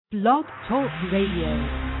Blog Talk Radio.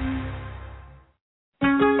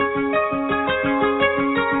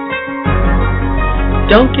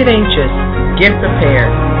 Don't get anxious. Get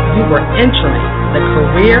prepared. You are entering the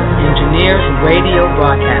Career Engineers Radio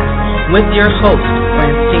broadcast with your host,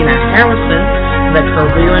 Francina Harrison, the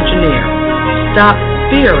Career Engineer. Stop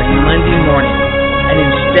fearing Monday morning and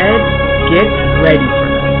instead get ready for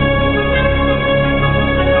them.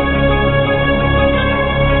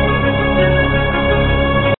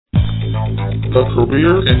 The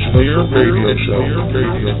Career Engineer Radio Show.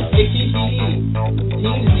 Hey, TCE.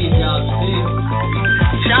 Teams need jobs too.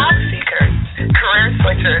 Job seekers, career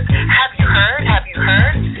switchers, have you heard?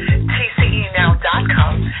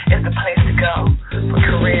 TCEnow.com is the place to go for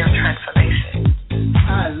career transformation.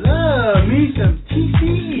 I love me some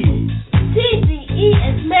TCE. TCE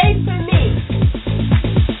is made for me.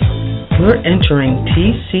 We're entering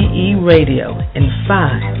TCE Radio in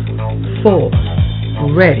 5,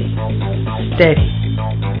 4, ready, steady,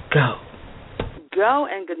 go. Go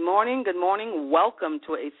and good morning. Welcome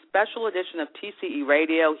to a special edition of TCE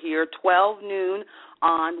Radio here, 12 noon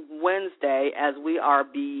on Wednesday, as we are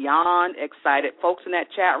beyond excited. Folks in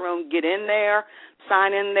that chat room, get in there,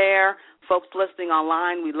 sign in there. Folks listening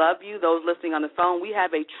online, we love you. Those listening on the phone, we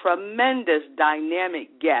have a tremendous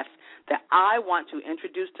dynamic guest that I want to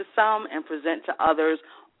introduce to some and present to others,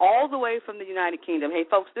 all the way from the United Kingdom. Hey,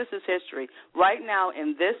 folks, this is history. Right now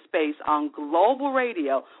in this space on global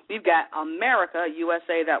radio, we've got America,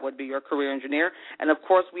 USA, that would be your career engineer, and, of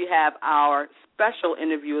course, we have our special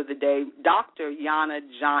interview of the day, Dr. Yana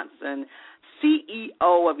Johnson, CEO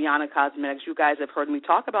of Yana Cosmetics. You guys have heard me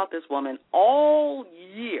talk about this woman all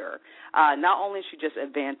year. Not only is she just a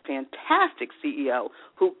fantastic CEO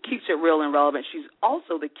who keeps it real and relevant, she's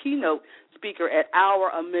also the keynote speaker at our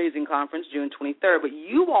amazing conference, June 23rd. But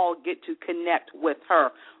you all get to connect with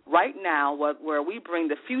her right now, where we bring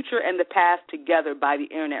the future and the past together by the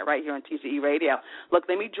internet right here on TCE Radio. Look,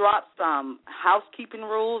 let me drop some housekeeping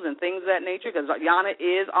rules and things of that nature, because Yana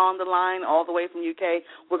is on the line all the way from UK.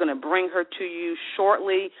 We're going to bring her to you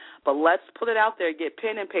shortly, but let's put it out there. Get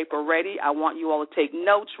pen and paper ready. I want you all to take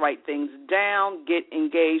notes, write things down, get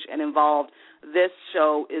engaged and involved. This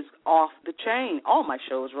show is off the chain. All my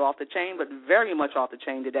shows are off the chain, but very much off the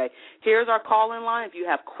chain today. Here's our call-in line. If you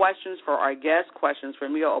have questions for our guests, questions for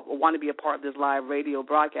me, or want to be a part of this live radio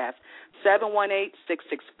broadcast,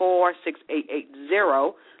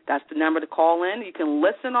 718-664-6880. That's the number to call in. You can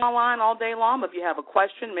listen online all day long. If you have a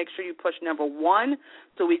question, make sure you push number 1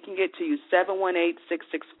 so we can get to you,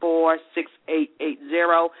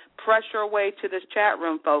 718-664-6880. Press your way to this chat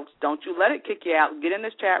room, folks. Don't you let it kick you out. Get in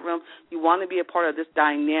this chat room. You want to be a part of this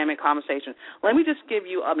dynamic conversation. Let me just give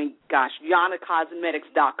you,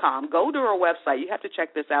 YanaCosmetics.com. Go to her website. You have to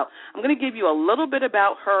check this out. I'm going to give you a little bit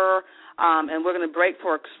about her, and we're going to break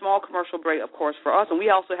for a small commercial break, of course, for us. And we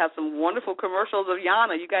also have some wonderful commercials of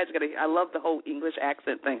Yana. You guys got to, I love the whole English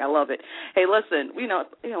accent thing. I love it. Hey, listen,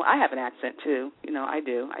 I have an accent too. I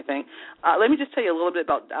do, I think. Let me just tell you a little bit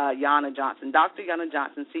about Yana Johnson. Dr. Yana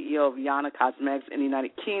Johnson, CEO of Yana Cosmetics in the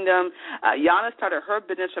United Kingdom. Yana started her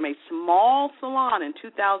business from a small salon in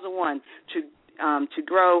 2001 to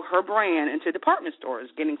grow her brand into department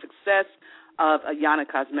stores, getting success of Yana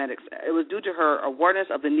Cosmetics. It was due to her awareness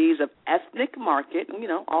of the needs of ethnic market.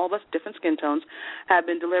 All of us, different skin tones, have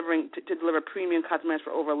been delivering to deliver premium cosmetics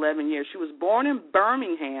for over 11 years. She was born in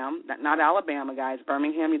Birmingham, not Alabama, guys,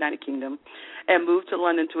 Birmingham, United Kingdom, and moved to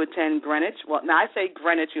London to attend Greenwich. Well, now I say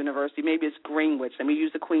Greenwich University. Maybe it's Greenwich. Let me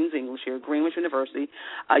use the Queen's English here, Greenwich University.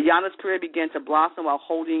 Yana's career began to blossom while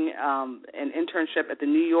holding an internship at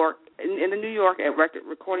in New York at record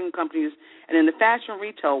recording companies and in the fashion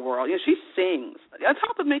retail world. She sings. On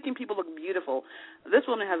top of making people look beautiful, this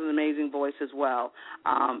woman has an amazing voice as well.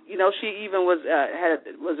 She even was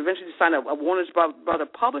eventually signed a Warner Brother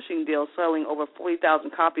publishing deal, selling over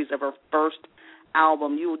 40,000 copies of her first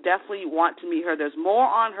album. You will definitely want to meet her. There's more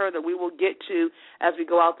on her that we will get to as we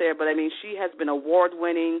go out there, but she has been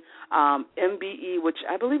award-winning MBE, which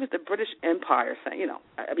I believe is the British Empire thing.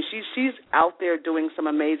 She's out there doing some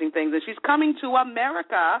amazing things, and she's coming to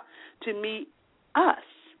America to meet us.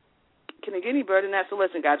 Can it get any better than that? So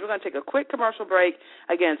listen, guys, we're going to take a quick commercial break.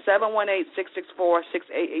 Again,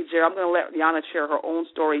 718-664-6880. I'm going to let Yana share her own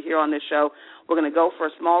story here on this show. We're going to go for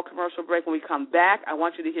a small commercial break. When we come back, I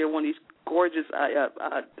want you to hear one of these gorgeous,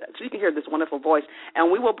 so you can hear this wonderful voice.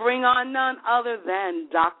 And we will bring on none other than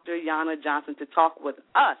Dr. Yana Johnson to talk with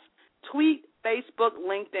us. Tweet, Facebook,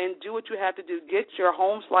 LinkedIn, do what you have to do. Get your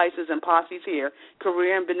home slices and posses here.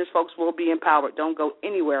 Career and business folks will be empowered. Don't go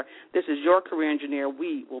anywhere. This is your career engineer.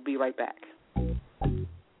 We will be right back.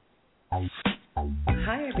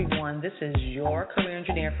 Hi everyone, this is your career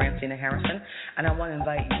engineer, Francina Harrison, and I want to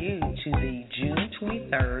invite you to the June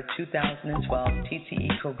 23rd, 2012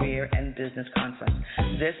 TCE Career and Business Conference.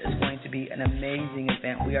 This is going to be an amazing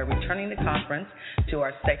event. We are returning the conference to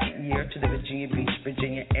our second year to the Virginia Beach,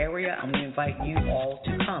 Virginia area, and we invite you all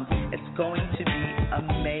to come. It's going to be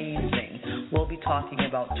amazing. We'll be talking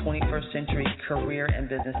about 21st century career and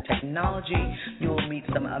business technology. You will meet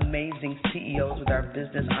some amazing CEOs with our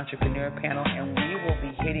business entrepreneur panel, and we will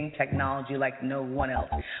be hitting technology like no one else.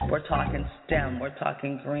 We're talking STEM, we're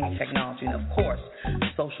talking green technology, and of course,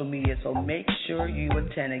 social media. So make sure you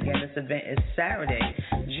attend. Again, this event is Saturday,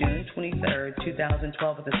 June 23rd,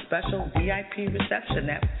 2012, with a special VIP reception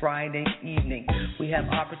that Friday evening. We have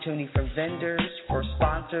opportunity for vendors, for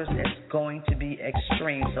sponsors. It's going to be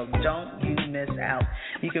extreme, so don't you miss out.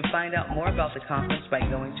 You can find out more about the conference by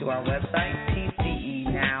going to our website,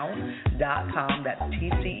 TCEnow.com. That's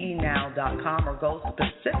TCEnow.com, or go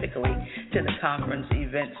specifically to the conference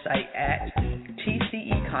event site at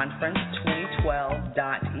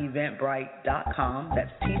TCEconference2012.eventbrite.com.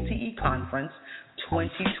 That's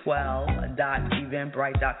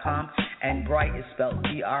TCEconference2012.eventbrite.com, and Bright is spelled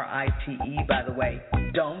B-R-I-T-E, by the way.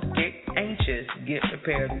 Don't get anxious, get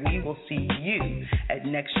prepared. We will see you at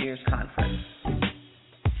next year's conference.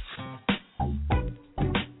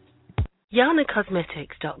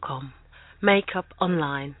 YanaCosmetics.com. Makeup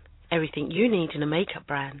online. Everything you need in a makeup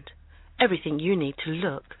brand. Everything you need to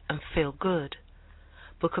look and feel good.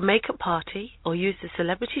 Book a makeup party or use the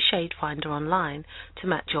Celebrity Shade Finder online to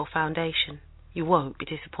match your foundation. You won't be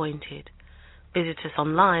disappointed. Visit us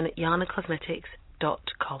online at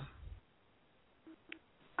YanaCosmetics.com.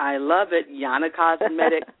 I love it,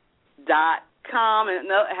 YanaCosmetics.com. And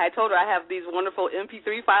no, I told her I have these wonderful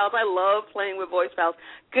MP3 files. I love playing with voice files.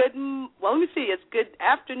 Well, let me see. It's good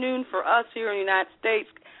afternoon for us here in the United States.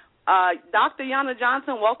 Dr. Yana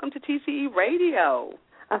Johnson, welcome to TCE Radio.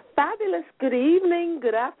 A fabulous good evening,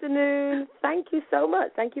 good afternoon. Thank you so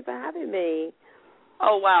much. Thank you for having me.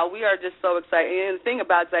 Oh, wow. We are just so excited. And the thing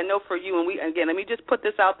about it is I know for you, and again, let me just put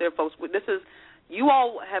this out there, folks. This is, you're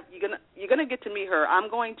gonna get to meet her. I'm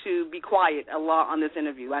going to be quiet a lot on this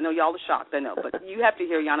interview. I know y'all are shocked, I know, but you have to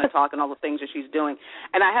hear Yana talk and all the things that she's doing.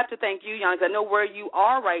 And I have to thank you, Yana, because I know where you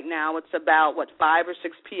are right now. It's about, 5 or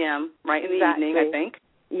 6 p.m., right, in the evening, I think?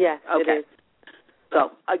 Yes, okay. It is.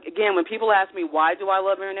 So, again, when people ask me why do I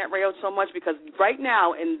love Internet radio so much, because right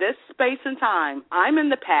now in this space and time, I'm in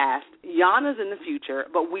the past, Yana's in the future,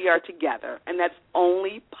 but we are together, and that's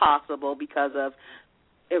only possible because of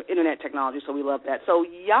Internet technology, so we love that. So,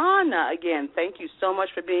 Yana, again, thank you so much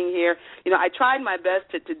for being here. You know, I tried my best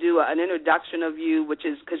to do an introduction of you, which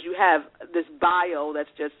is because you have this bio that's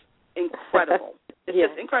just incredible. It's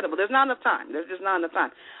just incredible. There's not enough time. There's just not enough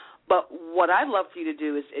time. But what I'd love for you to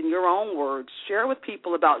do is, in your own words, share with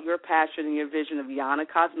people about your passion and your vision of Yana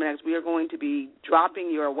Cosmetics. We are going to be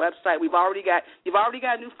dropping your website. You've already got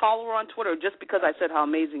a new follower on Twitter just because I said how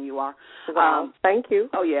amazing you are. Wow, thank you.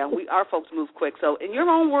 Oh, yeah, our folks move quick. So in your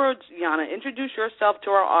own words, Yana, introduce yourself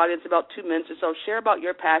to our audience, about 2 minutes or so. Share about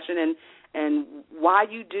your passion and why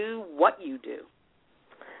you do what you do.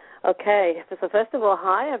 Okay, so first of all,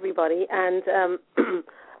 hi, everybody. And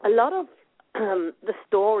a lot of the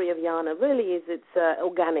story of Yana really is it's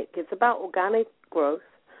organic. It's about organic growth.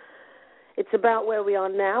 It's about where we are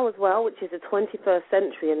now as well, which is the 21st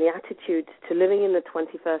century, and the attitude to living in the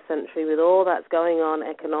 21st century with all that's going on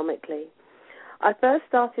economically. I first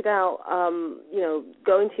started out,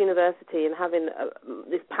 going to university and having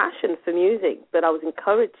this passion for music, but I was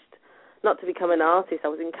encouraged not to become an artist. I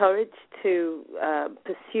was encouraged to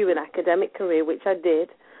pursue an academic career, which I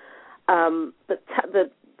did. But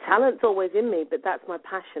the talent's always in me, but that's my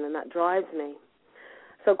passion, and that drives me.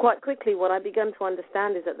 So quite quickly, what I began to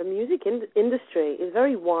understand is that the music industry is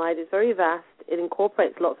very wide, it's very vast, it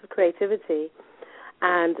incorporates lots of creativity,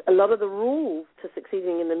 and a lot of the rules to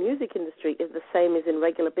succeeding in the music industry is the same as in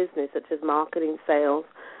regular business, such as marketing, sales.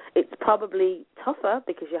 It's probably tougher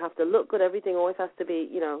because you have to look good, everything always has to be,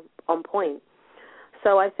 on point.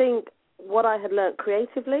 So I think what I had learned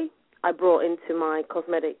creatively, I brought into my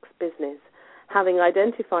cosmetics business, having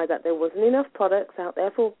identified that there wasn't enough products out there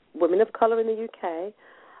for women of color in the UK,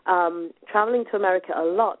 traveling to America a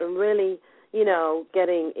lot and really,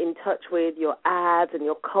 getting in touch with your ads and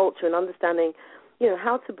your culture and understanding,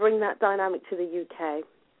 how to bring that dynamic to the UK.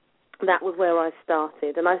 That was where I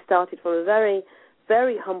started. And I started from a very,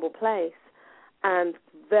 very humble place, and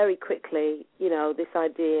very quickly, this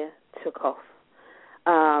idea took off.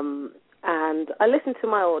 And I listened to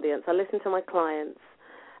my audience, I listened to my clients,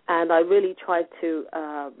 and I really tried to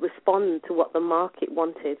respond to what the market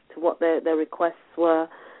wanted, to what their requests were,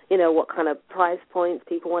 what kind of price points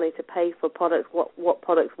people wanted to pay for products, what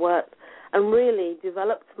products worked, and really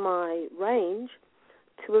developed my range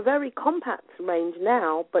to a very compact range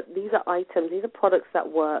now, but these are items, these are products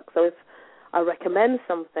that work. So if I recommend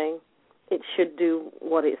something, it should do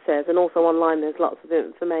what it says. And also online there's lots of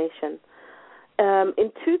information.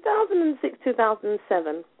 In 2006,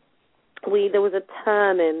 2007, there was a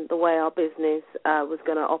turn in the way our business was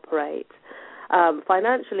going to operate.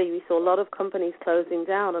 Financially, we saw a lot of companies closing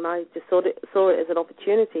down, and I just saw it as an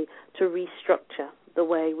opportunity to restructure the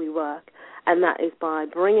way we work, and that is by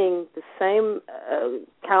bringing the same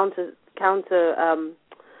counter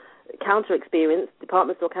experience,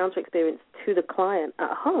 department store counter experience, to the client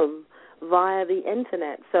at home via the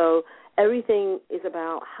internet. So everything is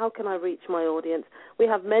about how can I reach my audience. We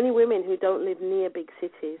have many women who don't live near big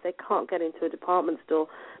cities. They can't get into a department store,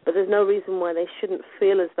 but there's no reason why they shouldn't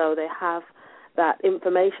feel as though they have that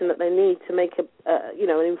information that they need to make an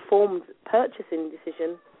informed purchasing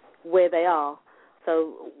decision where they are.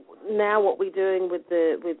 So now what we're doing with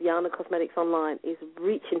Yana Cosmetics Online is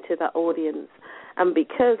reaching to that audience. And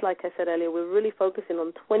because, like I said earlier, we're really focusing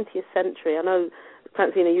on 20th century. I know,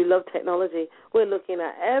 Francina, you love technology. We're looking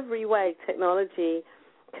at every way technology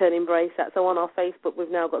can embrace that. So on our Facebook,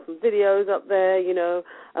 we've now got some videos up there,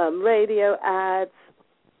 radio ads.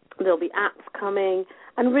 There'll be apps coming.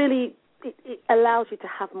 And really, it allows you to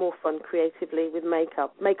have more fun creatively with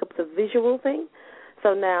makeup. Makeup's a visual thing.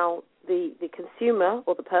 So now the consumer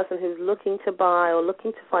or the person who's looking to buy or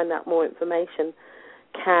looking to find out more information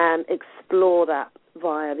can explore that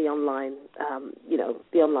via the online,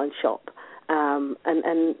 the online shop,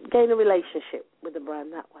 and gain a relationship with the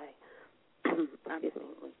brand that way.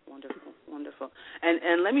 Absolutely. Wonderful.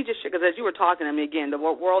 And let me just share, because as you were talking, again, the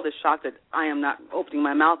world is shocked that I am not opening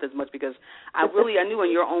my mouth as much, because I knew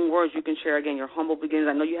in your own words you can share, again, your humble beginnings.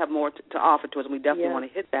 I know you have more to offer to us, and we definitely want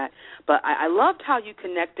to hit that. But I loved how you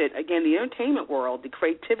connected, again, the entertainment world, the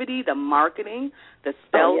creativity, the marketing, the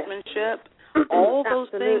salesmanship, all those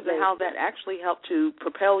things, and how that actually helped to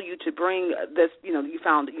propel you to bring this, you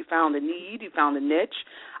found a need, you found a niche,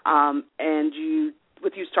 and you,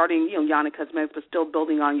 with you starting, Yana Cosmetics, but still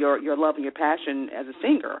building on your love and your passion as a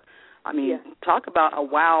singer. Talk about a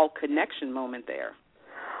wow connection moment there.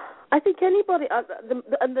 I think anybody,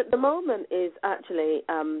 the moment is actually,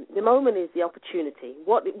 the opportunity.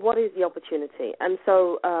 What is the opportunity? And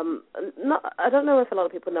so, I don't know if a lot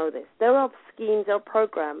of people know this. There are schemes, there are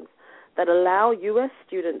programs that allow U.S.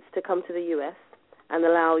 students to come to the U.S. and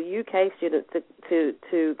allow UK students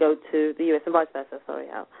to go to the U.S. and vice versa. Sorry,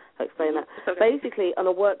 I'll explain that. Okay. Basically, on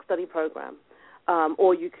a work-study program,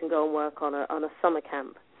 or you can go and work on a summer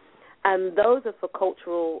camp. And those are for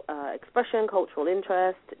cultural expression, cultural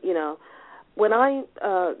interest. When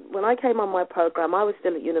I came on my program, I was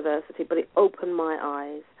still at university, but it opened my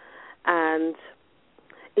eyes, and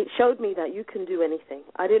it showed me that you can do anything.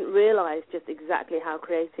 I didn't realize just exactly how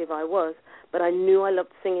creative I was, but I knew I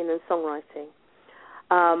loved singing and songwriting.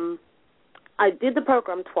 I did the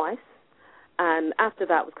program twice, and after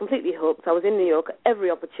that was completely hooked. I was in New York every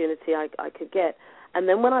opportunity I could get. And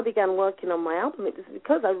then when I began working on my album, it was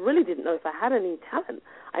because I really didn't know if I had any talent.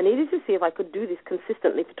 I needed to see if I could do this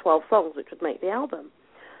consistently for 12 songs, which would make the album.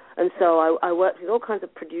 And so I worked with all kinds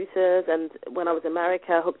of producers, and when I was in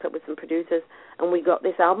America, I hooked up with some producers, and we got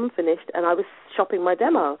this album finished, and I was shopping my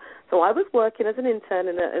demo. So I was working as an intern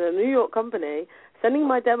in a New York company, sending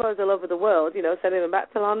my demos all over the world, sending them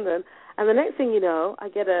back to London. And the next thing you know, I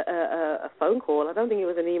get a phone call. I don't think it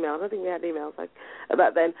was an email. I don't think we had emails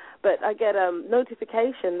back then. But I get a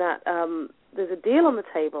notification that there's a deal on the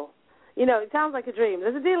table. It sounds like a dream.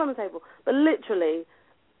 There's a deal on the table. But literally,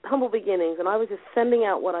 humble beginnings, and I was just sending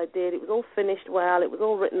out what I did. It was all finished well. It was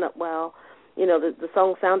all written up well. The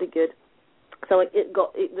song sounded good. So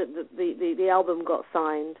the album got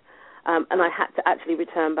signed. And I had to actually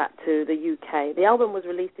return back to the UK. The album was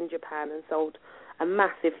released in Japan and sold a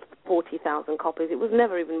massive 40,000 copies. It was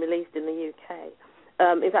never even released in the UK.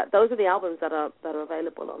 In fact, those are the albums that are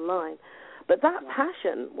available online. But that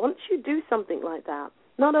passion, once you do something like that,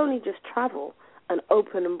 not only just travel and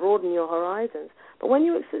open and broaden your horizons, but when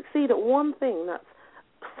you succeed at one thing that's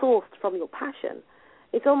sourced from your passion,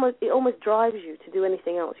 it almost drives you to do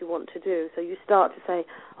anything else you want to do. So you start to say,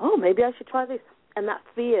 oh, maybe I should try this. And that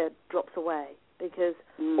fear drops away because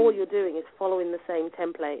all you're doing is following the same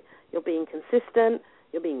template. You're being consistent,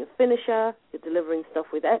 you're being a finisher, you're delivering stuff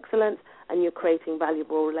with excellence, and you're creating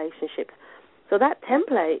valuable relationships. So that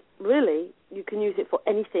template, really, you can use it for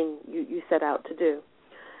anything you set out to do.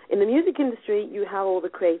 In the music industry, you have all the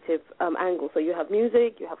creative angles. So you have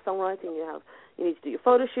music, you have songwriting, you need to do your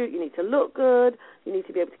photo shoot, you need to look good, you need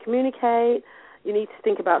to be able to communicate, you need to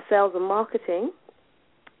think about sales and marketing,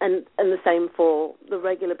 and the same for the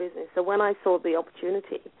regular business. So when I saw the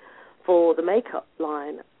opportunity for the makeup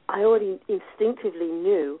line, I already instinctively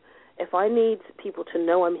knew if I need people to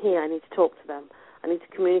know I'm here, I need to talk to them. I need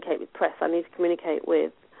to communicate with press. I need to communicate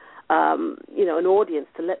with, an audience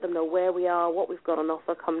to let them know where we are, what we've got on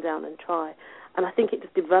offer, come down and try. And I think it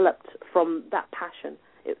just developed from that passion.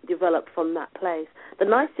 It developed from that place. The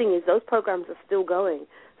nice thing is those programs are still going.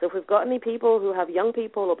 So if we've got any people who have young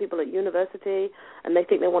people or people at university and they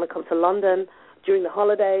think they want to come to London during the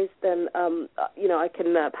holidays, then, I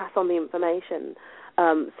can pass on the information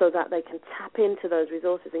so that they can tap into those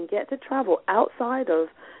resources and get to travel outside of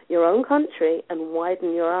your own country and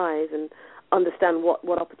widen your eyes and understand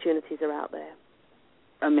what opportunities are out there.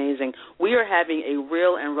 Amazing. We are having a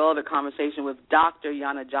real and relevant conversation with Dr.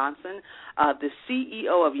 Yana Johnson, the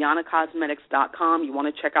CEO of YanaCosmetics.com. You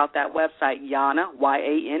want to check out that website, Yana,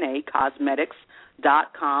 Y-A-N-A,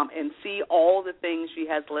 Cosmetics.com, and see all the things she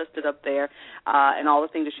has listed up there and all the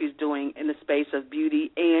things that she's doing in the space of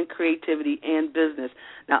beauty and creativity and business.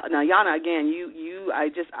 Now Yana, again,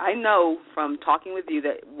 I know from talking with you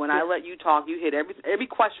that when I let you talk, you hit every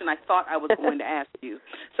question I thought I was going to ask you.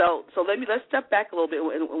 So let's step back a little bit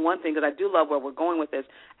in one thing, because I do love where we're going with this.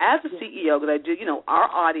 As a CEO, because I do, our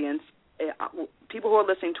audience, people who are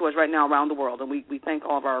listening to us right now around the world, and we thank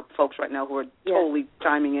all of our folks right now who are totally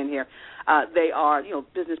chiming in here. They are,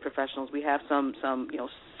 business professionals. We have some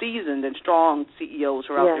seasoned and strong CEOs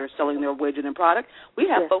who are out there selling their widget and product. We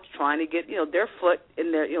have folks trying to get, their foot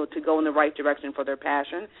in their, to go in the right direction for their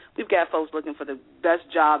passion. We've got folks looking for the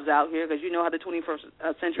best jobs out here, because you know how the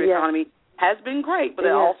 21st century economy has been great, but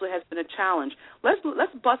it also has been a challenge. Let's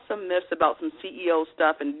bust some myths about some CEO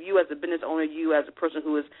stuff, and you as a business owner, you as a person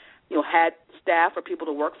who has, had staff or people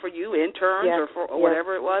to work for you, interns or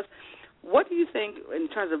whatever it was. What do you think in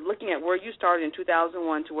terms of looking at where you started in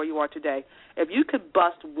 2001 to where you are today? If you could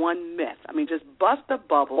bust one myth, just bust a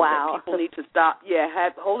bubble that people need to stop,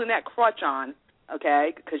 holding that crutch on,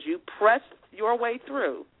 okay, because you pressed your way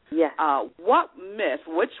through. Yeah. What myth,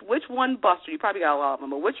 which one buster, you probably got a lot of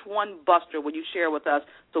them, but which one buster would you share with us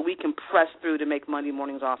so we can press through to make Monday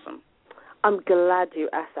mornings awesome? I'm glad you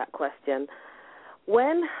asked that question.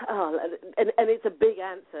 And it's a big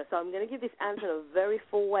answer, so I'm going to give this answer in a very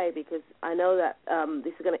full way, because I know that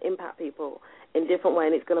this is going to impact people in different ways,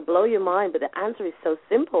 and it's going to blow your mind, but the answer is so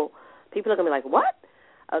simple. People are going to be like, what?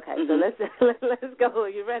 Okay, so let's go. Are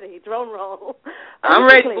you ready? Drone roll. I'm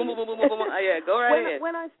ready. Boom, boom, boom, boom, boom. Go right ahead.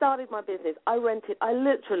 When I started my business,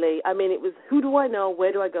 it was, who do I know,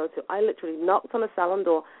 where do I go to? I literally knocked on a salon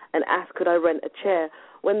door and asked, could I rent a chair?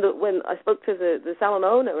 When I spoke to the salon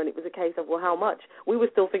owner, and it was a case of, well, how much? We were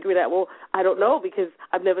still figuring out, well, I don't know, because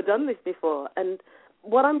I've never done this before. And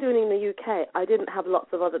what I'm doing in the UK, I didn't have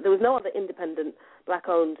there was no other independent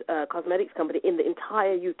black-owned cosmetics company in the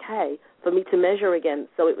entire UK for me to measure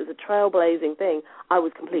against, so it was a trailblazing thing. I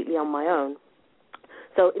was completely on my own.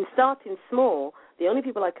 So in starting small, the only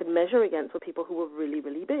people I could measure against were people who were really,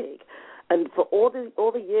 really big. And for all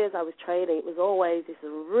the years I was training, it was always this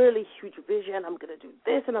really huge vision. I'm going to do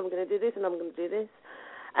this, and I'm going to do this, and I'm going to do this.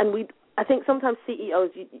 And I think sometimes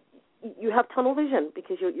CEOs, you have tunnel vision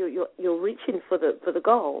because you're reaching for the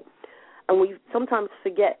goal, and we sometimes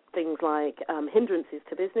forget things like hindrances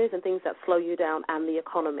to business and things that slow you down and the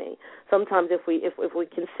economy. Sometimes if we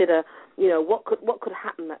consider, what could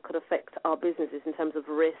happen that could affect our businesses in terms of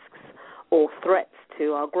risks or threats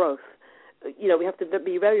to our growth. We have to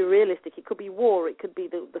be very realistic. It could be war. It could be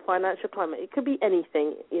the financial climate. It could be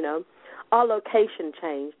anything, Our location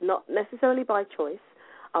changed, not necessarily by choice.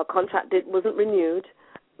 Our contract wasn't renewed,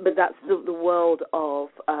 but that's the world of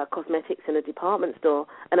cosmetics in a department store.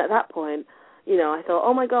 And at that point, I thought,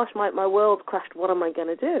 oh, my gosh, my world crashed. What am I going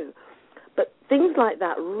to do? But things like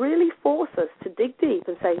that really force us to dig deep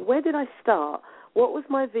and say, where did I start? What was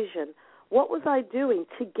my vision? What was I doing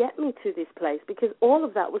to get me to this place? Because all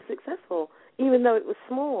of that was successful, even though it was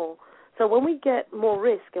small. So when we get more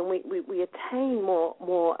risk and we attain more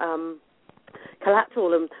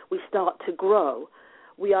collateral and we start to grow,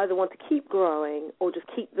 we either want to keep growing or just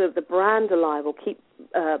keep the brand alive or keep,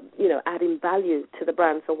 adding value to the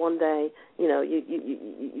brand. So one day,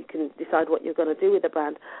 you can decide what you're going to do with the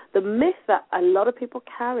brand. The myth that a lot of people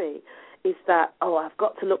carry is that, I've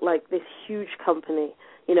got to look like this huge company.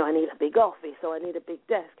 I need a big office or I need a big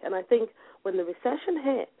desk. And I think when the recession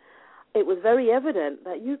hit, it was very evident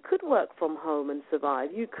that you could work from home and survive.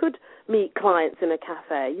 You could meet clients in a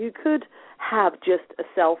cafe. You could have just a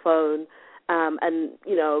cell phone, and,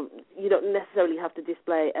 you don't necessarily have to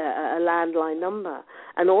display a landline number.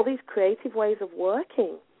 And all these creative ways of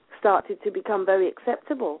working started to become very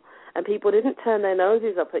acceptable. and people didn't turn their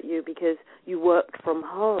noses up at you because you worked from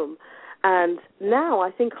home. And now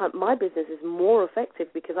I think my business is more effective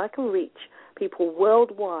because I can reach people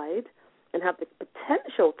worldwide and have the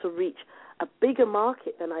potential to reach a bigger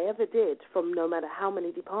market than I ever did from no matter how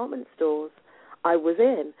many department stores I was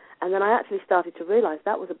in. And then I actually started to realize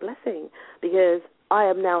that was a blessing because I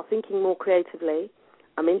am now thinking more creatively.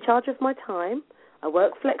 I'm in charge of my time. I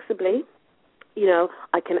work flexibly. You know,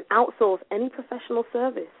 I can outsource any professional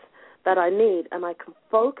service that I need, and I can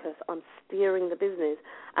focus on steering the business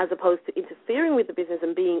as opposed to interfering with the business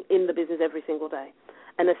and being in the business every single day.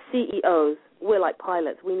 And as CEOs, we're like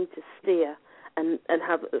pilots. We need to steer and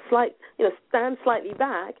have a slight, stand slightly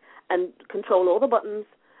back and control all the buttons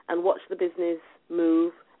and watch the business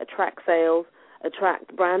move, attract sales,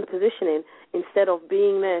 attract brand positioning, instead of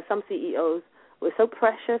being there. Some CEOs, we're so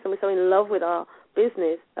precious and we're so in love with our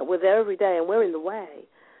business that we're there every day and we're in the way.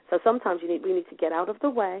 So sometimes we need to get out of the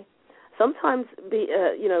way. Sometimes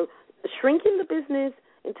shrinking the business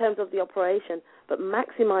in terms of the operation, but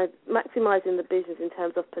maximizing the business in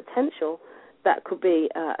terms of potential, that could be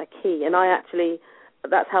a key. And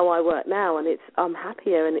that's how I work now, and I'm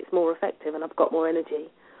happier and it's more effective and I've got more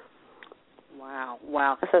energy.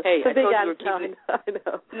 Wow. Hey, I told you I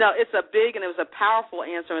know. No, it's a big and it was a powerful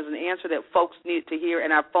answer. It was an answer that folks needed to hear,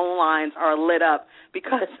 and our phone lines are lit up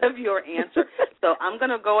because of your answer. So I'm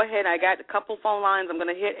going to go ahead. I got a couple phone lines. I'm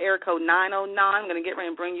going to hit area code 909. I'm going to get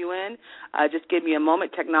ready and bring you in. Just give me a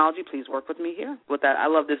moment. Technology, please work with me here. With that, I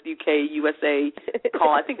love this UK, USA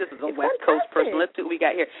call. I think this is a West Coast person. Let's see what we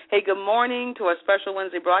got here. Hey, good morning to our special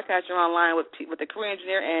Wednesday broadcast. You're online with the career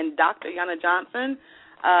engineer and Dr. Yana Johnson.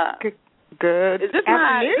 Good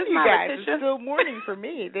afternoon, you guys. Letitia? It's still morning for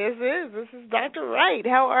me. This is Dr. Wright.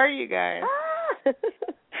 How are you guys?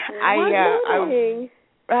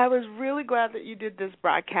 I was really glad that you did this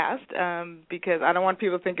broadcast because I don't want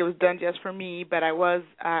people to think it was done just for me, but I was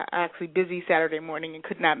actually busy Saturday morning and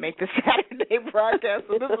could not make the Saturday broadcast,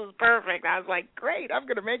 so this was perfect. I was like, great, I'm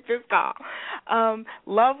going to make this call.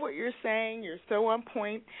 Love what you're saying. You're so on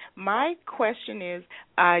point. My question is,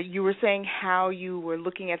 you were saying how you were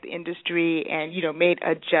looking at the industry and, made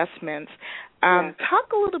adjustments.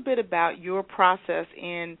 Talk a little bit about your process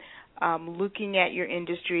in looking at your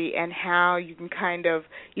industry and how you can kind of,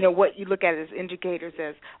 what you look at as indicators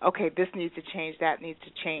as, okay, this needs to change, that needs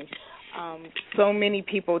to change. So many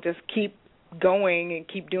people just keep going and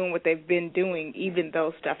keep doing what they've been doing, even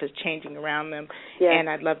though stuff is changing around them, and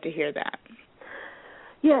I'd love to hear that.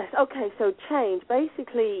 Yes, okay, so change.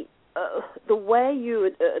 Basically, the way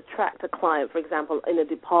you attract a client, for example, in a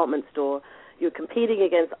department store, you're competing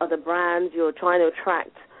against other brands, you're trying to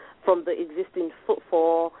attract from the existing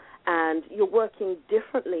footfall, and you're working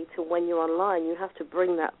differently to when you're online. You have to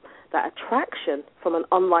bring that attraction from an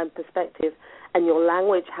online perspective, and your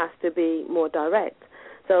language has to be more direct.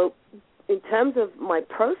 So in terms of my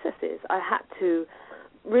processes, I had to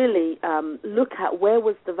really look at where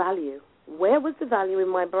was the value. Where was the value in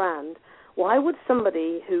my brand? Why would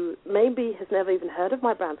somebody who maybe has never even heard of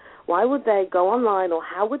my brand, why would they go online, or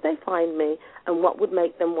how would they find me, and what would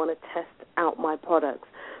make them want to test out my products?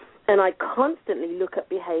 And I constantly look at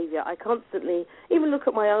behavior. I constantly even look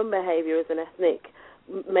at my own behavior as an ethnic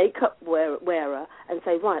makeup wearer and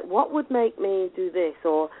say, right, what would make me do this?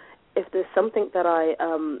 Or if there's something that I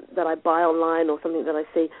buy online or something that I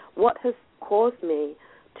see, what has caused me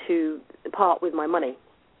to part with my money?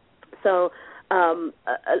 So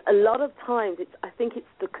a lot of times I think it's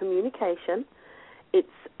the communication. It's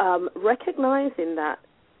recognizing that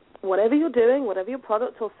whatever you're doing, whatever your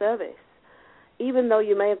product or service, even though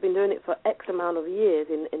you may have been doing it for X amount of years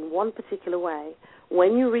in one particular way,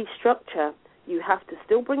 when you restructure, you have to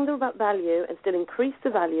still bring the value and still increase the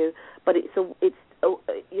value, but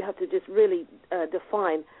you have to just really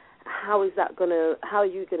define how are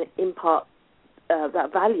you going to impart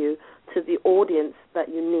that value to the audience that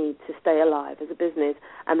you need to stay alive as a business,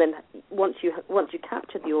 and then once you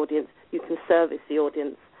capture the audience, you can service the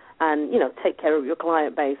audience and take care of your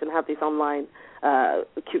client base and have this online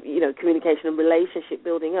communication and relationship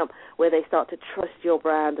building up where they start to trust your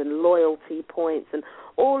brand and loyalty points and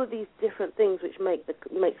all of these different things which makes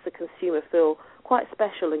the consumer feel quite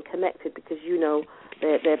special and connected because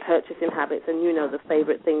their purchasing habits and the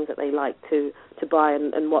favorite things that they like to buy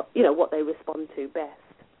and what they respond to best.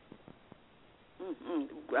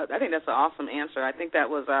 I think that's an awesome answer. I think that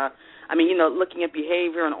was, looking at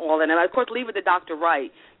behavior and all that. And, of course, leave it to Dr.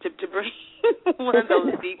 Wright to bring one of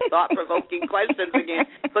those deep, thought-provoking questions again.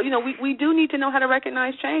 But, we do need to know how to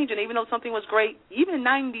recognize change. And even though something was great even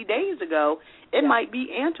 90 days ago, it might be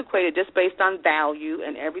antiquated just based on value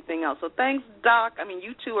and everything else. So thanks, Doc.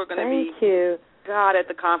 You two are going to be God, at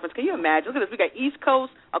the conference. Can you imagine? Look at this. We got East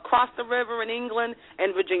Coast, across the river in England,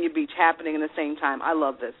 and Virginia Beach happening in the same time. I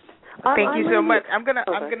love this. Thank you so much. I'm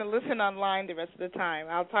gonna listen online the rest of the time.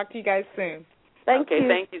 I'll talk to you guys soon. Thank you.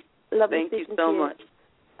 Thank you. Lovely thank you so much.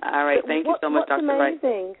 All right. Thank you so much, Dr. Wright. What's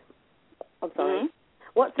amazing? I'm sorry. Mm-hmm.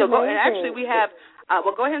 What's amazing? And actually, we have.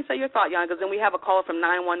 Well, go ahead and say your thought, Yana, because then we have a caller from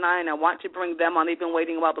 919. I want to bring them on. They've been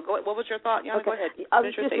waiting a while. But what was your thought, Yana? Okay. Go ahead. I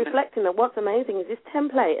was just reflecting that what's amazing is this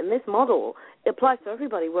template and this model applies to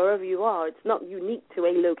everybody wherever you are. It's not unique to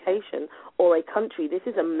a location or a country. This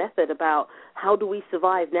is a method about how do we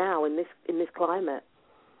survive now in this climate.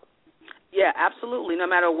 Yeah, absolutely. No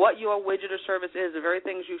matter what your widget or service is, the very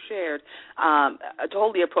things you shared,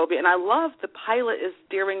 totally appropriate. And I love the pilot is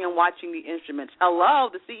steering and watching the instruments. Hello,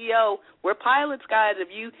 the CEO. We're pilots, guys. If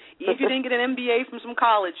you didn't get an MBA from some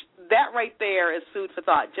college, that right there is food for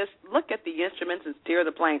thought. Just look at the instruments and steer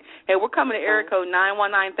the plane. Hey, we're coming to area code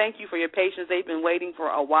 919. Thank you for your patience. They've been waiting for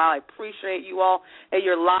a while. I appreciate you all. Hey,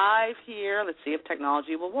 you're live here. Let's see if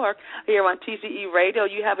technology will work. Here on TCE Radio,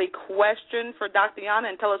 you have a question for Dr. Yana,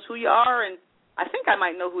 and tell us who you are. And I think I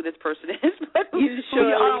might know who this person is, but you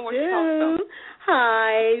surely do.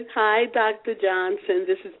 Hi, Dr. Johnson.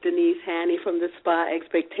 This is Denise Haney from the Spa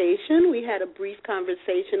Expectation. We had a brief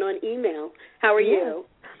conversation on email. How are you?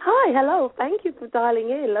 Hi, hello. Thank you for dialing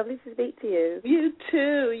in. Lovely to speak to you. You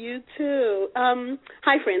too.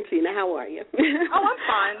 Hi, Francina. How are you? I'm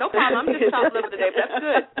fine. No problem. I'm just top liver today, but that's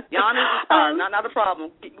good. Yana's a star. Not a problem.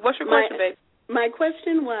 What's your question, babe? My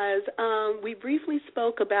question was, we briefly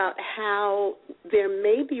spoke about how there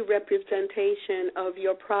may be representation of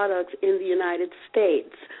your products in the United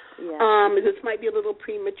States. Yeah. This might be a little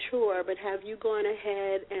premature, but have you gone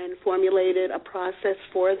ahead and formulated a process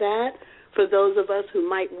for that, for those of us who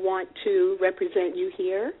might want to represent you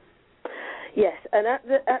here? Yes, and at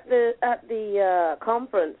the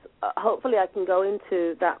conference, hopefully I can go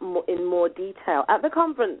into that in more detail. At the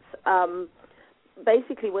conference,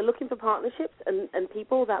 basically, we're looking for partnerships and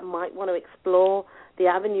people that might want to explore the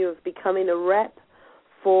avenue of becoming a rep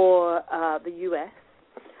for the U.S.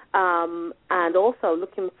 And also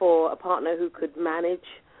looking for a partner who could manage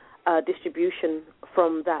distribution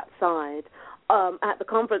from that side. At the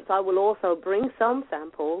conference, I will also bring some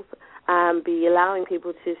samples and be allowing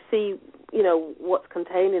people to see, what's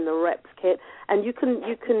contained in the reps kit, and you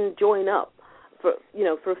can join up for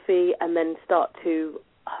a fee and then start to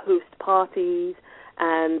host parties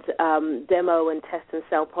and demo and test and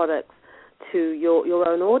sell products to your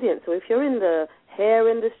own audience. So if you're in the hair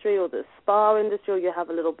industry or the spa industry or you have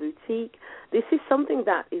a little boutique, this is something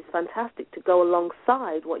that is fantastic to go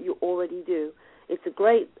alongside what you already do. It's a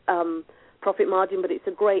great profit margin, but it's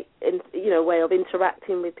a great way of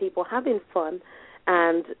interacting with people, having fun,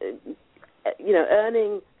 and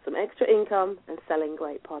earning some extra income and selling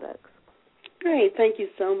great products. Great. Thank you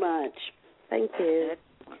so much. Thank you.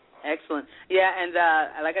 Excellent. Yeah, and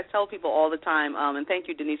like I tell people all the time, and thank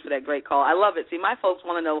you, Denise, for that great call. I love it. See, my folks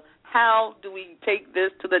want to know, how do we take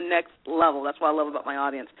this to the next level? That's what I love about my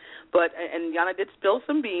audience. And Yana did spill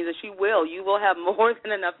some beans, and she will. You will have more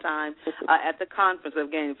than enough time at the conference.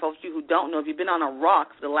 Again, folks, you who don't know, if you've been on a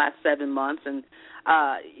rock for the last 7 months, and,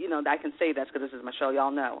 I can say that because this is my show,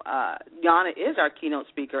 y'all know. Yana is our keynote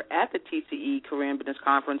speaker at the TCE Career and Business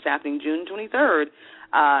Conference happening June 23rd.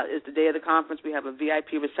 Is the day of the conference. We have a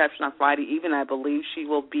VIP reception on Friday evening. I believe she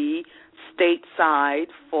will be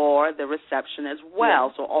stateside for the reception as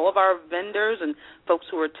well. Yeah. So all of our vendors and folks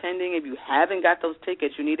who are attending, if you haven't got those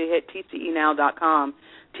tickets, you need to hit TCEnow.com,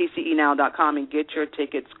 and get your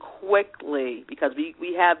tickets quickly, because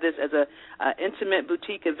we have this as a intimate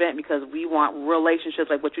boutique event, because we want relationships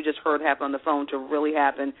like what you just heard happen on the phone to really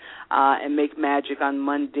happen and make magic on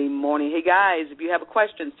Monday morning. Hey, guys, if you have a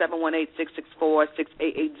question,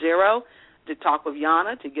 718-664-6880 to talk with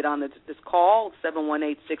Yana, to get on this call,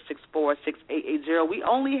 718-664-6880. We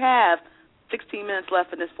only have 16 minutes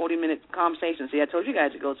left in this 40-minute conversation. See, I told you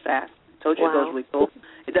guys it goes fast. It goes really cool.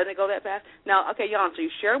 It doesn't go that fast. Now, okay, Yana, so you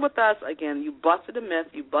share with us, again, you busted a myth,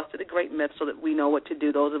 you busted a great myth so that we know what to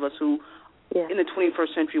do, those of us who in the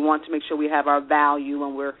 21st century want to make sure we have our value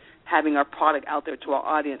and we're having our product out there to our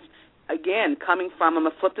audience. Again, coming from, I'm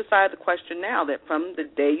going to flip the side of the question now, that from the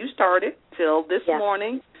day you started till this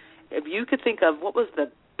morning, if you could think of what was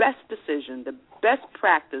the best decision, the best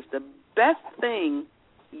practice, the best thing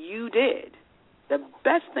you did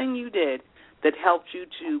that helped you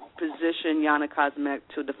to position Yana Cosmetic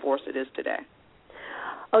to the force it is today?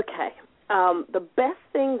 Okay. The best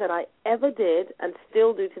thing that I ever did and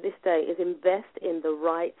still do to this day is invest in the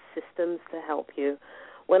right systems to help you.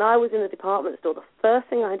 When I was in the department store, the first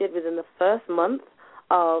thing I did within the first month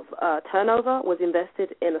of turnover was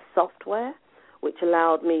invested in a software which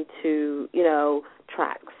allowed me to,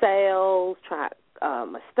 track sales, track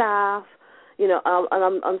my staff.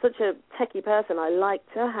 And I'm such a techie person. I like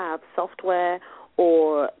to have software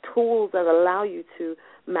or tools that allow you to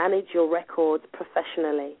manage your records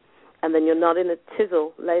professionally. And then you're not in a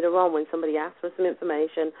tizzel later on when somebody asks for some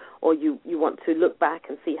information or you want to look back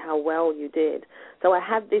and see how well you did. So I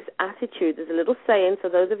had this attitude. There's a little saying, so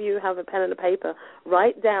those of you who have a pen and a paper,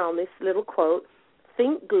 write down this little quote: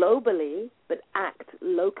 think globally but act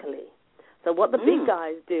locally. So what the big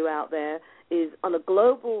guys do out there is on a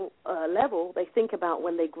global level, they think about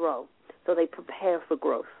when they grow. So they prepare for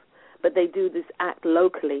growth. But they do this act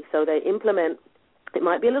locally. So they implement, it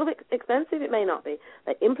might be a little bit expensive, it may not be.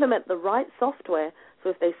 They implement the right software so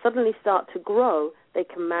if they suddenly start to grow, they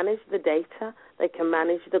can manage the data, they can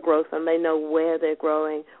manage the growth, and they know where they're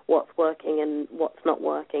growing, what's working and what's not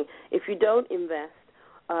working. If you don't invest,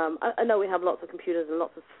 I know we have lots of computers and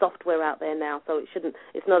lots of software out there now, so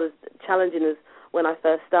it's not as challenging as when I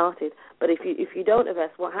first started. But if you don't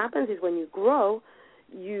invest, what happens is when you grow,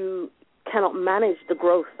 you cannot manage the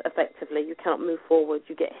growth effectively. You cannot move forward.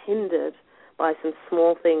 You get hindered by some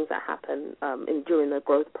small things that happen during the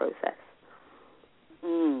growth process.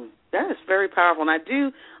 That is very powerful, and I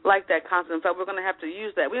do like that concept. In fact, we're going to have to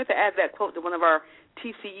use that. We have to add that quote to one of our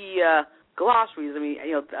TCE glossaries. I mean,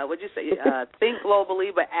 what'd you say? Think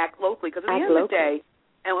globally but act locally. Because at the end of the day,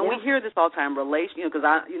 and when we hear this all the time, because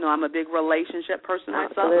I'm a big relationship person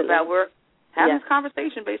myself. That we're having this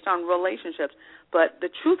conversation based on relationships. But the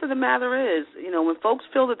truth of the matter is, when folks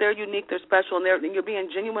feel that they're unique, they're special, and you're being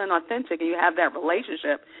genuine and authentic, and you have that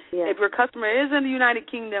relationship. If your customer is in the United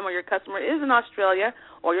Kingdom, or your customer is in Australia,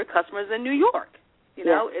 or your customer is in New York,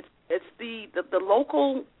 it's the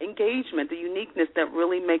local engagement, the uniqueness that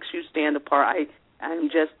really makes you stand apart. I'm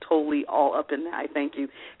just totally all up in that. I thank you.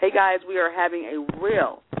 Hey, guys, we are having a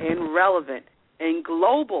real and relevant and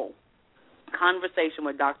global conversation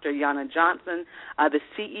with Dr. Yana Johnson, the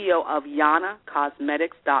CEO of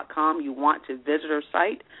YanaCosmetics.com. You want to visit her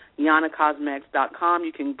site, YanaCosmetics.com.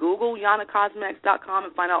 You can Google YanaCosmetics.com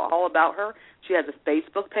and find out all about her. She has a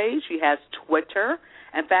Facebook page. She has Twitter.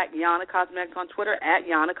 In fact, Yana Cosmetics on Twitter, at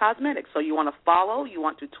Yana Cosmetics. So you want to follow, you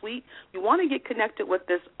want to tweet, you want to get connected with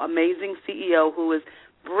this amazing CEO who is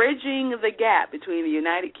bridging the gap between the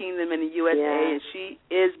United Kingdom and the USA, and she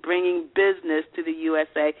is bringing business to the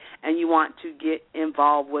USA, and you want to get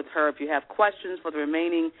involved with her. If you have questions for the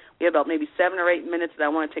remaining, we have about maybe 7 or 8 minutes that I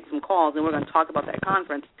want to take some calls, and we're going to talk about that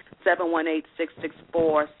conference,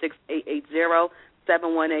 718-664-6880,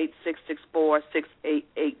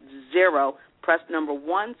 718-664-6880. Press number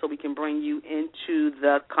 1 so we can bring you into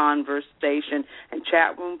the conversation. And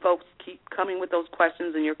chat room folks, keep coming with those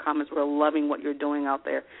questions and your comments. We're loving what you're doing out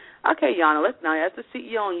there. Okay, Yana, now as the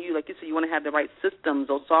CEO and you, like you said, you want to have the right systems,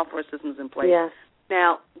 those software systems in place. Yes.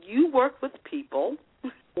 Now, you work with people.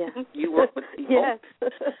 Yes. You work with people. Yes.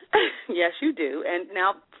 Yes, you do. And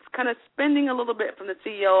now kind of spending a little bit from the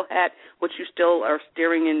CEO hat, which you still are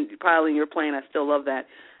steering and piloting your plane. I still love that.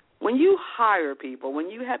 When you hire people, when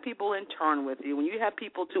you have people intern with you, when you have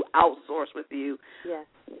people to outsource with you,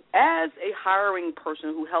 as a hiring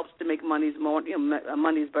person who helps to make money's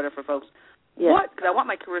better for folks, because I want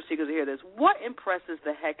my career seekers to hear this, what impresses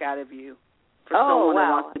the heck out of you for someone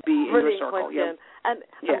that wants to be in your circle? Question. And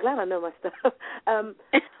I'm glad I know my stuff.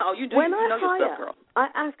 You do. When you know your stuff, girl. I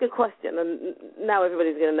ask a question, and now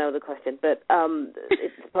everybody's going to know the question, but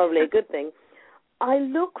it's probably a good thing. I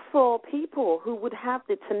look for people who would have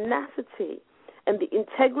the tenacity and the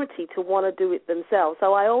integrity to want to do it themselves.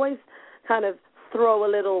 So I always kind of throw a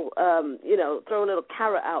little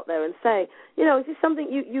carrot out there and say, is this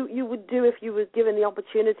something you would do if you were given the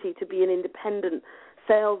opportunity to be an independent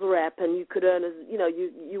sales rep and you could earn,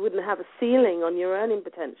 you wouldn't have a ceiling on your earning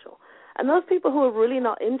potential. And those people who are really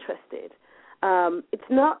not interested, it's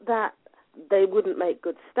not that they wouldn't make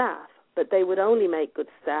good staff, but they would only make good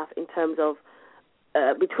staff in terms of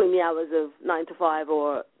between the hours of 9 to 5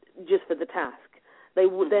 or just for the task.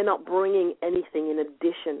 They're not bringing anything in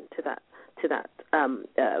addition to that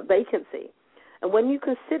vacancy. And when you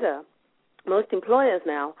consider most employers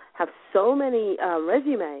now have so many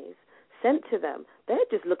resumes sent to them, they're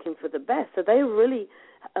just looking for the best. So they're really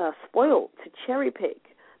spoiled to cherry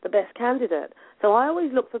pick the best candidate. So I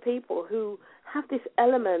always look for people who have this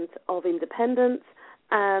element of independence,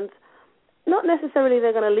 and not necessarily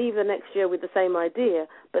they're going to leave the next year with the same idea,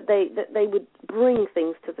 but they would bring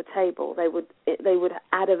things to the table. They would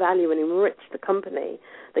add a value and enrich the company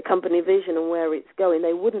vision and where it's going.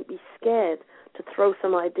 They wouldn't be scared to throw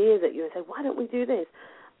some ideas at you and say, why don't we do this?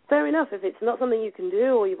 Fair enough. If it's not something you can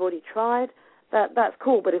do or you've already tried, that's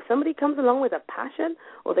cool. But if somebody comes along with a passion,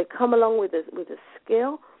 or they come along with a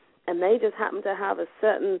skill, and they just happen to have a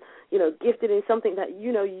certain, gifted in something that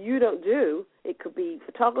you don't do, it could be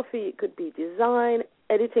photography, it could be design,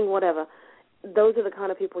 editing, whatever. Those are the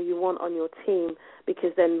kind of people you want on your team,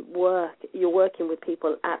 because then you're working with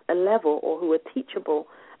people at a level, or who are teachable,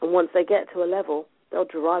 and once they get to a level, they'll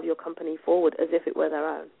drive your company forward as if it were their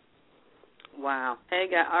own. Wow. Hey,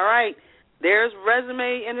 guys. All right. There's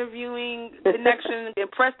resume interviewing connection,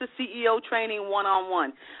 impress the CEO training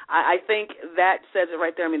one-on-one. I think that says it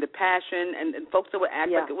right there. I mean, the passion and folks that would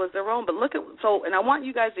act like it was their own. But look at, and I want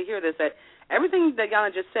you guys to hear this, that everything that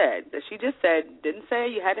Yana just said, that she just said, didn't say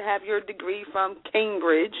you had to have your degree from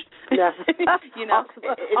Cambridge. Yeah.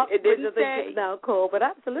 It didn't say. It's now cool, but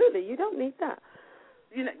absolutely, you don't need that.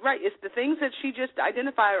 Right. It's the things that she just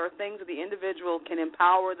identified are things that the individual can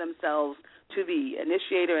empower themselves to be.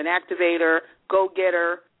 Initiator, an activator,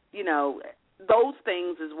 go-getter, those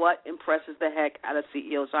things is what impresses the heck out of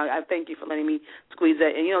CEOs. So I thank you for letting me squeeze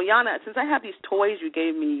that. And, Yana, since I have these toys you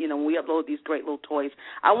gave me, when we upload these great little toys,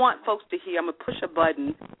 I want folks to hear. I'm going to push a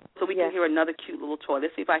button so we can hear another cute little toy.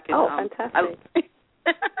 Let's see if I can. Oh, fantastic.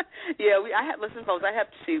 Listen, folks, I have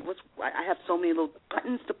so many little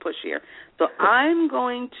buttons to push here. So I'm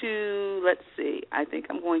going to, let's see, I think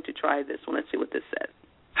I'm going to try this one. Let's see what this says.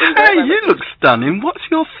 Hey, you look stunning. What's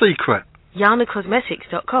your secret?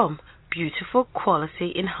 YanaCosmetics.com. Beautiful,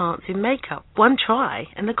 quality, enhancing makeup. One try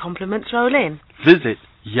and the compliments roll in. Visit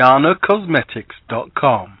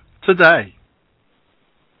YanaCosmetics.com today.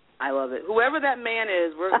 I love it. Whoever that man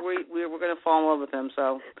is, we're going to fall in love with him,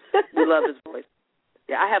 so we love his voice.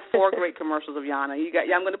 Yeah, I have 4 great commercials of Yana.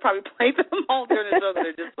 I'm going to probably play them all during the show.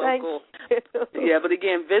 They're just so cool. Yeah, but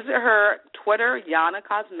again, visit her Twitter,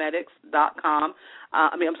 YanaCosmetics.com.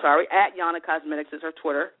 at Yana Cosmetics is her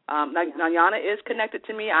Twitter. Now, Yana is connected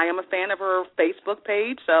to me. I am a fan of her Facebook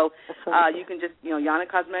page, so you can just, Yana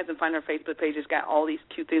Cosmetics, and find her Facebook page. It's got all these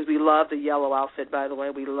cute things. We love the yellow outfit, by the way.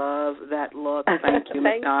 We love that look. Thank you,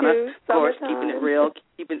 Miss Yana. Of course, keeping it real,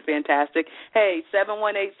 keeping it fantastic. Hey,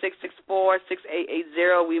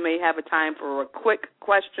 718-664-6880. We may have a time for a quick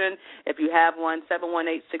question. If you have one,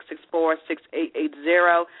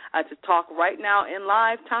 718-664-6880 to talk right now in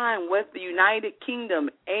live time with the United Kingdom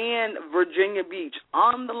and Virginia Beach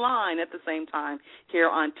on the line at the same time here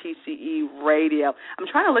on TCE Radio. I'm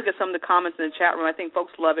trying to look at some of the comments in the chat room. I think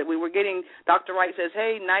folks love it. We were getting, Dr. Wright says,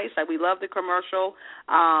 hey, nice. We love the commercial.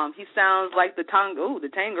 He sounds like the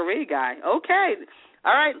Tangerine guy. Okay.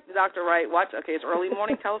 All right, Dr. Wright, watch. Okay, it's early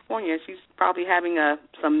morning California. She's probably having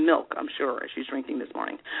some milk, I'm sure, she's drinking this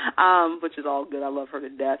morning, which is all good. I love her to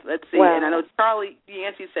death. Let's see. Wow. And I know Charlie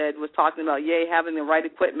Yancey was talking about, having the right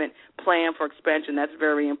equipment plan for expansion. That's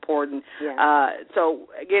very important. Yeah. So,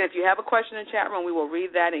 again, if you have a question in the chat room, we will read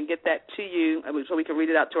that and get that to you so we can read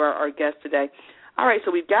it out to our guest today. All right, so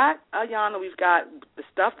we've got, Yana, we've got the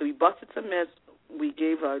stuff that we busted some myths. We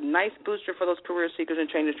gave a nice booster for those career seekers and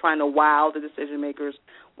trainers trying to wow the decision makers.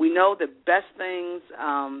 We know the best things,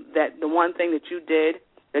 that the one thing that you did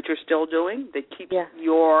that you're still doing that keeps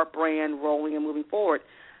your brand rolling and moving forward.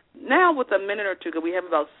 Now with a minute or two, because we have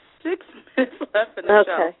about 6 minutes left in the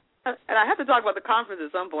show. And I have to talk about the conference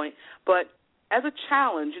at some point, but as a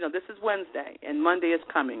challenge, this is Wednesday and Monday is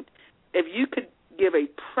coming. If you could give a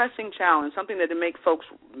pressing challenge, something that to make folks,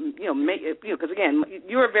 because again,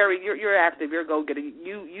 you're active, you're a go-getter.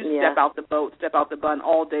 You step out the boat, step out the bun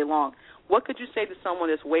all day long. What could you say to someone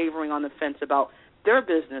that's wavering on the fence about their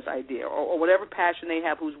business idea or whatever passion they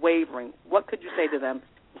have who's wavering? What could you say to them?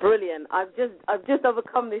 Brilliant. I've just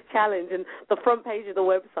overcome this challenge, and the front page of the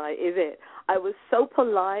website is it. I was so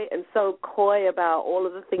polite and so coy about all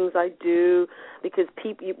of the things I do because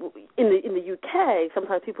people in the UK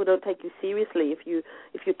sometimes people don't take you seriously if you're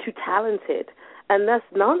too talented, and that's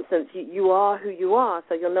nonsense. You are who you are.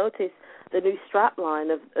 So you'll notice the new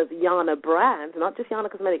strapline of Yana Brands, not just Yana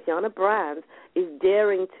Cosmetics, Yana Brands is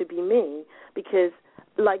daring to be me because,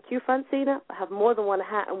 like you, Francina, I have more than one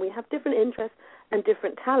hat, and we have different interests and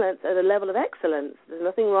different talents at a level of excellence. There's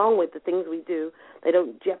nothing wrong with the things we do. They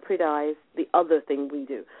don't jeopardize the other thing we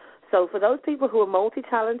do. So for those people who are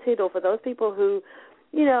multi-talented, or for those people who,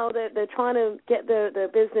 they're trying to get their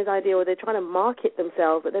business idea, or they're trying to market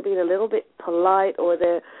themselves, but they're being a little bit polite, or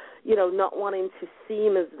they're, not wanting to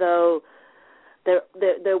seem as though they're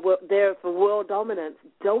there for world dominance,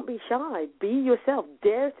 don't be shy. Be yourself.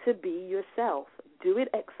 Dare to be yourself. Do it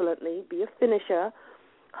excellently. Be a finisher.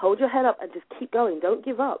 Hold your head up and just keep going. Don't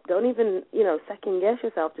give up. Don't even, second-guess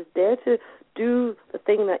yourself. Just dare to do the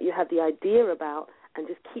thing that you had the idea about and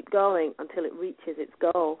just keep going until it reaches its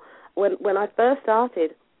goal. When I first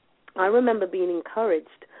started, I remember being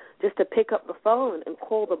encouraged just to pick up the phone and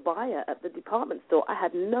call the buyer at the department store. I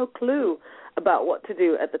had no clue about what to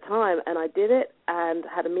do at the time, and I did it and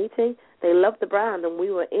had a meeting. They loved the brand, and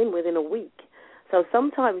we were in within a week. So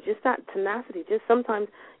sometimes just that tenacity, just sometimes,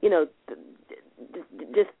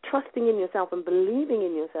 just trusting in yourself and believing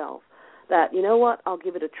in yourself that, you know what, I'll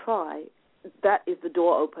give it a try, that is the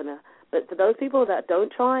door opener. But for those people that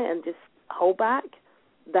don't try and just hold back,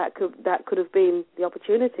 that could have been the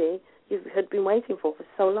opportunity you had been waiting for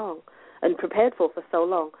so long and prepared for so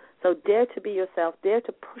long. So dare to be yourself, dare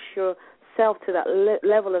to push yourself to that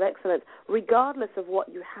level of excellence, regardless of what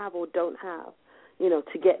you have or don't have,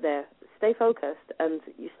 to get there. Stay focused, and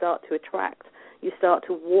you start to attract. You start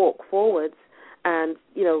to walk forwards and,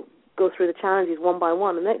 go through the challenges one by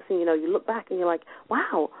one. And the next thing you know, you look back and you're like,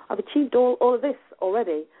 wow, I've achieved all of this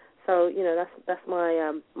already. So, that's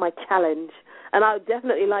my challenge. And I would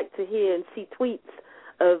definitely like to hear and see tweets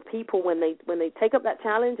of people when they take up that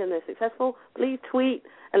challenge and they're successful. Please tweet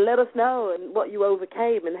and let us know and what you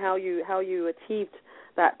overcame and how you achieved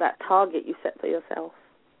that target you set for yourself.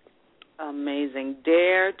 Amazing.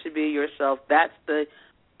 Dare to be yourself. That's the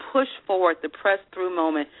push forward, the press through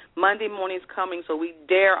moment. Monday morning's coming, so we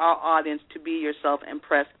dare our audience to be yourself and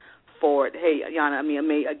press forward. Hey, Yana,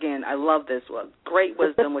 again, I love this. Great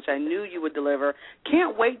wisdom, which I knew you would deliver.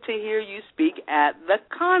 Can't wait to hear you speak at the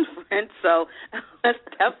conference. So let's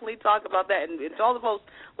definitely talk about that. And it's all the folks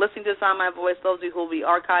listening to this on my voice, those of you who will be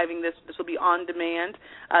archiving this. This will be on demand.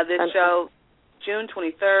 This show, June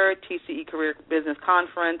 23rd, TCE Career Business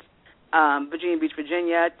Conference, Virginia Beach,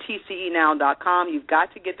 Virginia, TCEnow.com. You've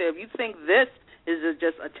got to get there. If you think this is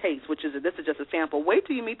just a taste, this is just a sample, wait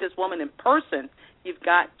till you meet this woman in person. You've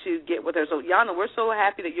got to get with her. So, Yana, we're so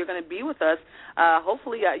happy that you're going to be with us.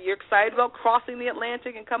 Hopefully you're excited about crossing the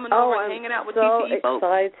Atlantic and coming over and hanging out with TCE folks.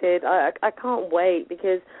 I'm so excited. I can't wait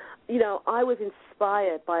because, I was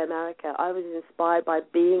inspired by America. I was inspired by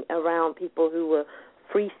being around people who were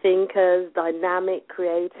free thinkers, dynamic,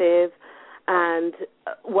 creative. And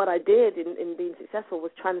what I did in being successful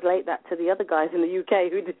was translate that to the other guys in the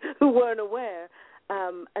UK who weren't aware.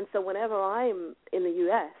 And so whenever I'm in the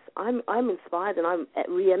US, I'm inspired and I'm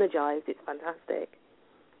re-energized. It's fantastic.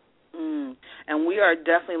 And we are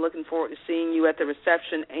definitely looking forward to seeing you at the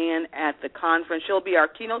reception and at the conference. She'll be our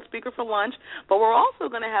keynote speaker for lunch, but we're also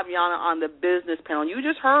going to have Yana on the business panel. You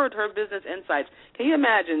just heard her business insights. Can you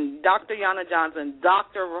imagine Dr. Yana Johnson,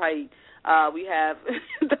 Dr. Wright? We have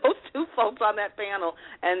those two folks on that panel,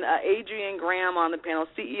 and Adrienne Graham on the panel,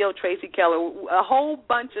 CEO Tracy Keller, a whole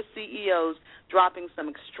bunch of CEOs dropping some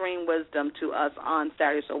extreme wisdom to us on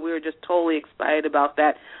Saturday. So we're just totally excited about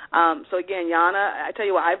that. So, again, Yana, I tell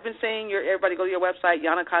you what, I've been saying, everybody go to your website,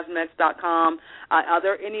 yanacosmetics.com. Are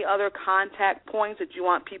there any other contact points that you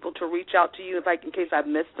want people to reach out to you in case I've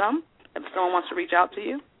missed them, if someone wants to reach out to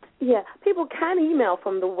you? Yeah, people can email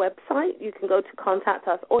from the website. You can go to contact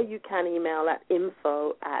us, or you can email at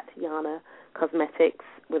info@Yana Cosmetics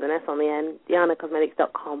with an S on the end,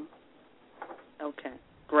 yanacosmetics.com. Okay,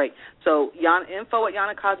 great. So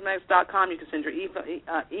info@yanacosmetics.com. You can send your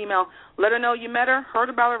email. Let her know you met her, heard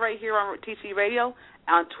about her right here on TCE Radio,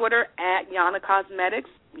 on Twitter @Yana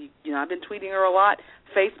Cosmetics. I've been tweeting her a lot.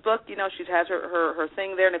 Facebook, she has her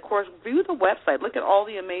thing there. And, of course, view the website. Look at all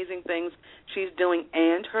the amazing things she's doing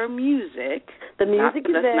and her music. The music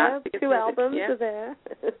is there. 2 albums are there.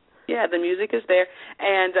 Yeah, the music is there.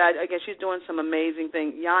 And, again, she's doing some amazing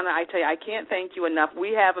things. Yana, I tell you, I can't thank you enough.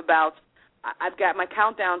 We have I've got my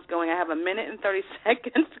countdowns going. I have a minute and 30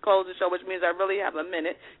 seconds to close the show, which means I really have a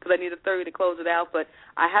minute because I need a 30 to close it out. But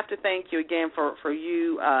I have to thank you again for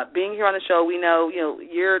you being here on the show. We know,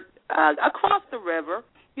 you're across the river,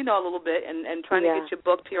 a little bit, and trying to get you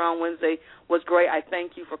booked here on Wednesday was great. I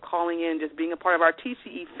thank you for calling in, just being a part of our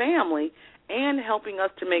TCE family and helping us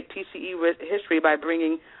to make TCE history by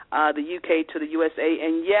bringing the UK to the USA.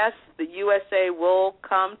 And, yes, the USA will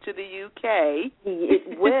come to the UK.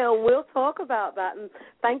 It will. We'll talk about that. And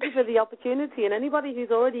thank you for the opportunity. And anybody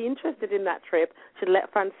who's already interested in that trip should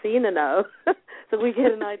let Francina know so we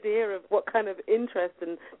get an idea of what kind of interest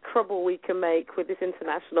and trouble we can make with this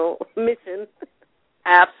international mission.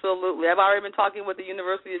 Absolutely. I've already been talking with the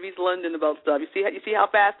University of East London about stuff. You see how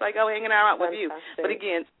fast I go hanging out with you. But,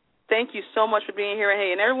 again, thank you so much for being here.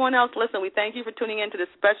 Hey, and everyone else, listen, we thank you for tuning in to this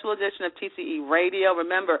special edition of TCE Radio.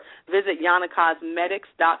 Remember, visit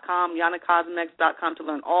yanacosmetics.com, yanacosmetics.com to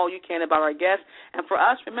learn all you can about our guests. And for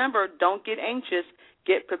us, remember, don't get anxious,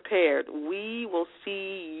 get prepared. We will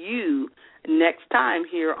see you next time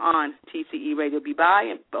here on TCE Radio.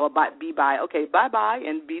 Bye-bye. Okay, bye-bye,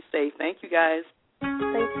 and be safe. Thank you, guys.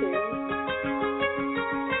 Thank you.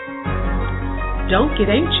 Don't get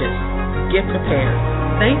anxious, get prepared.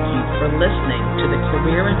 thank you for listening to the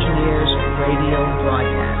Career Engineers Radio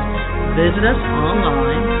broadcast. Visit us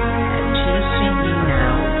online at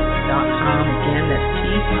tcenow.com. Again, that's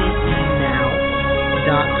tcenow.com.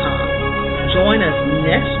 Join us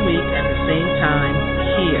next week at the same time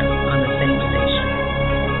here